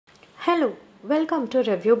Hello, welcome to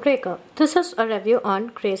ReviewBreaker. This is a review on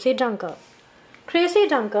Crazy Dunker. Crazy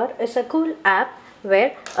Dunker is a cool app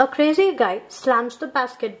where a crazy guy slams the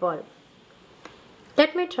basketball.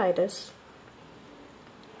 Let me try this.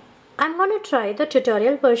 I'm going to try the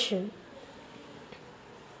tutorial version.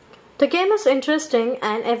 The game is interesting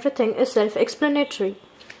and everything is self-explanatory.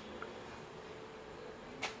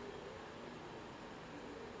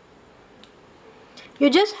 You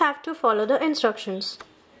just have to follow the instructions.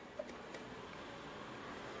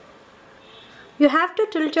 You have to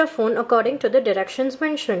tilt your phone according to the directions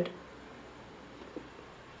mentioned.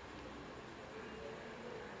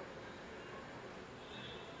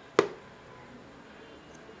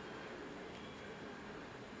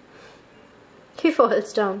 He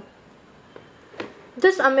falls down.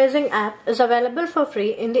 This amazing app is available for free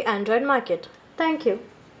in the Android market. Thank you.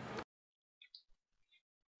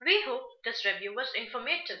 We hope this review was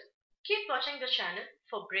informative. Keep watching the channel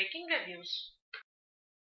for breaking reviews.